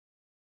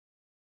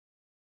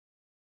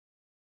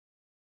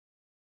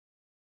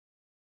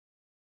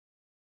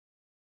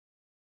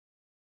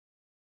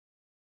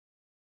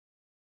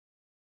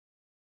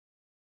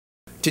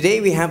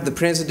Today we have the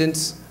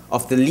presidents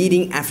of the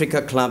leading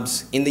Africa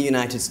clubs in the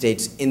United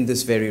States in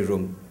this very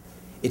room.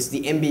 It's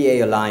the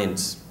MBA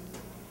Alliance.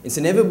 It's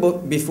a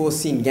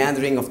never-before-seen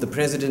gathering of the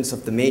presidents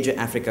of the major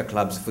Africa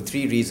clubs for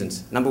 3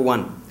 reasons. Number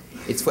 1,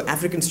 it's for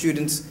African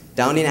students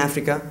down in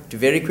Africa to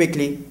very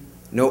quickly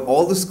know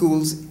all the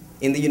schools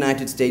in the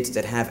United States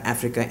that have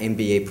Africa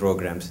MBA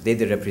programs. They're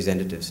the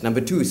representatives.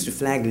 Number 2 is to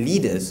flag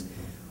leaders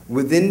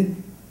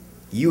within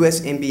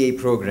US MBA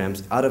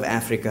programs out of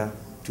Africa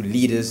to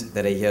leaders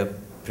that are here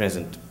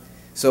present.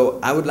 So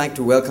I would like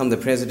to welcome the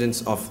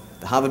presidents of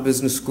the Harvard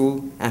Business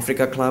School,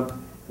 Africa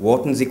Club,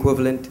 Wharton's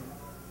equivalent,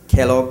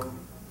 Kellogg,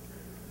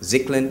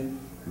 Zicklin,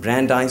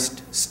 Brandeis,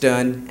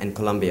 Stern, and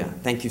Columbia.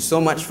 Thank you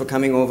so much for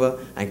coming over.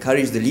 I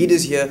encourage the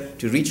leaders here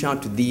to reach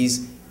out to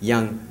these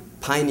young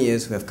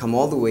pioneers who have come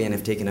all the way and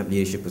have taken up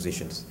leadership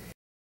positions.